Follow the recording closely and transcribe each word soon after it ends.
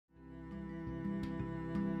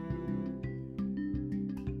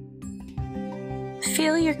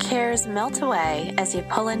Feel your cares melt away as you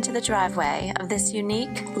pull into the driveway of this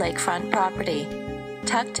unique lakefront property.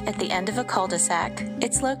 Tucked at the end of a cul-de-sac,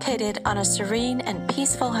 it's located on a serene and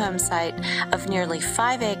peaceful home site of nearly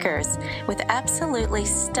 5 acres with absolutely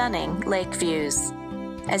stunning lake views.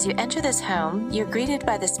 As you enter this home, you're greeted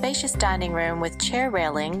by the spacious dining room with chair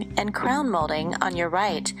railing and crown molding on your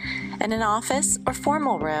right, and an office or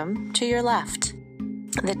formal room to your left.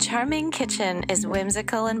 The charming kitchen is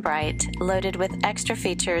whimsical and bright, loaded with extra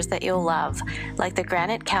features that you'll love, like the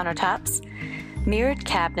granite countertops, mirrored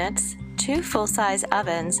cabinets, 2 full-size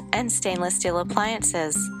ovens, and stainless steel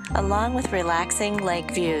appliances, along with relaxing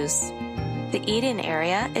lake views. The eat-in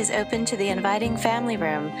area is open to the inviting family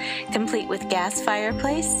room, complete with gas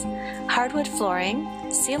fireplace, hardwood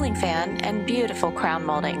flooring, ceiling fan, and beautiful crown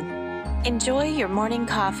molding. Enjoy your morning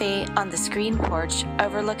coffee on the screen porch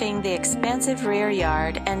overlooking the expansive rear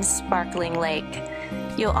yard and sparkling lake.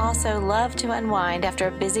 You'll also love to unwind after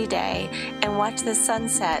a busy day and watch the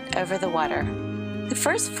sunset over the water. The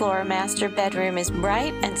first floor master bedroom is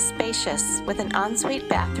bright and spacious with an ensuite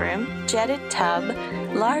bathroom, jetted tub,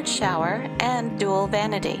 large shower, and dual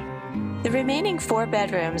vanity. The remaining 4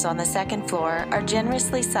 bedrooms on the second floor are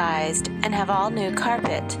generously sized and have all new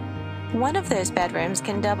carpet. One of those bedrooms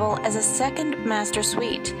can double as a second master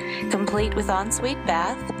suite, complete with ensuite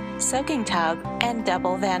bath, soaking tub, and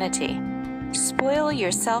double vanity. Spoil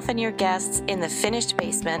yourself and your guests in the finished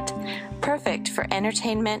basement, perfect for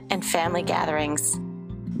entertainment and family gatherings.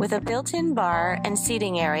 With a built-in bar and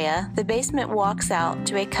seating area, the basement walks out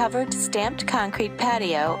to a covered stamped concrete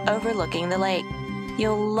patio overlooking the lake.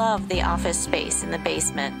 You'll love the office space in the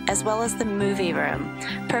basement, as well as the movie room,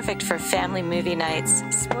 perfect for family movie nights,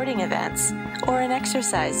 sporting events, or an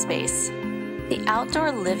exercise space. The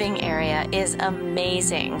outdoor living area is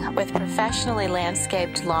amazing, with professionally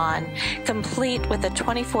landscaped lawn, complete with a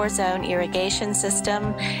 24-zone irrigation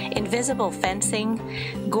system, invisible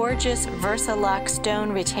fencing, gorgeous Versa-Lock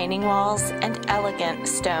stone retaining walls, and elegant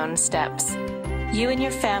stone steps. You and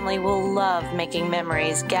your family will love making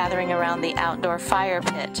memories gathering around the outdoor fire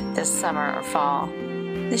pit this summer or fall.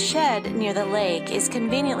 The shed near the lake is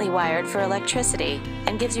conveniently wired for electricity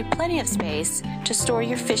and gives you plenty of space to store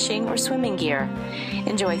your fishing or swimming gear.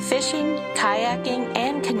 Enjoy fishing, kayaking,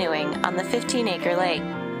 and canoeing on the 15-acre lake.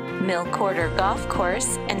 Mill Quarter Golf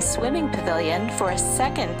Course and Swimming Pavilion for a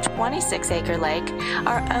second 26-acre lake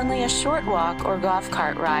are only a short walk or golf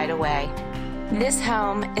cart ride away. This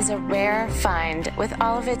home is a rare find with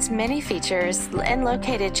all of its many features and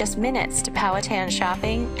located just minutes to Powhatan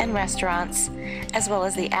shopping and restaurants, as well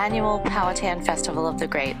as the annual Powhatan Festival of the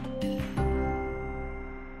Grape.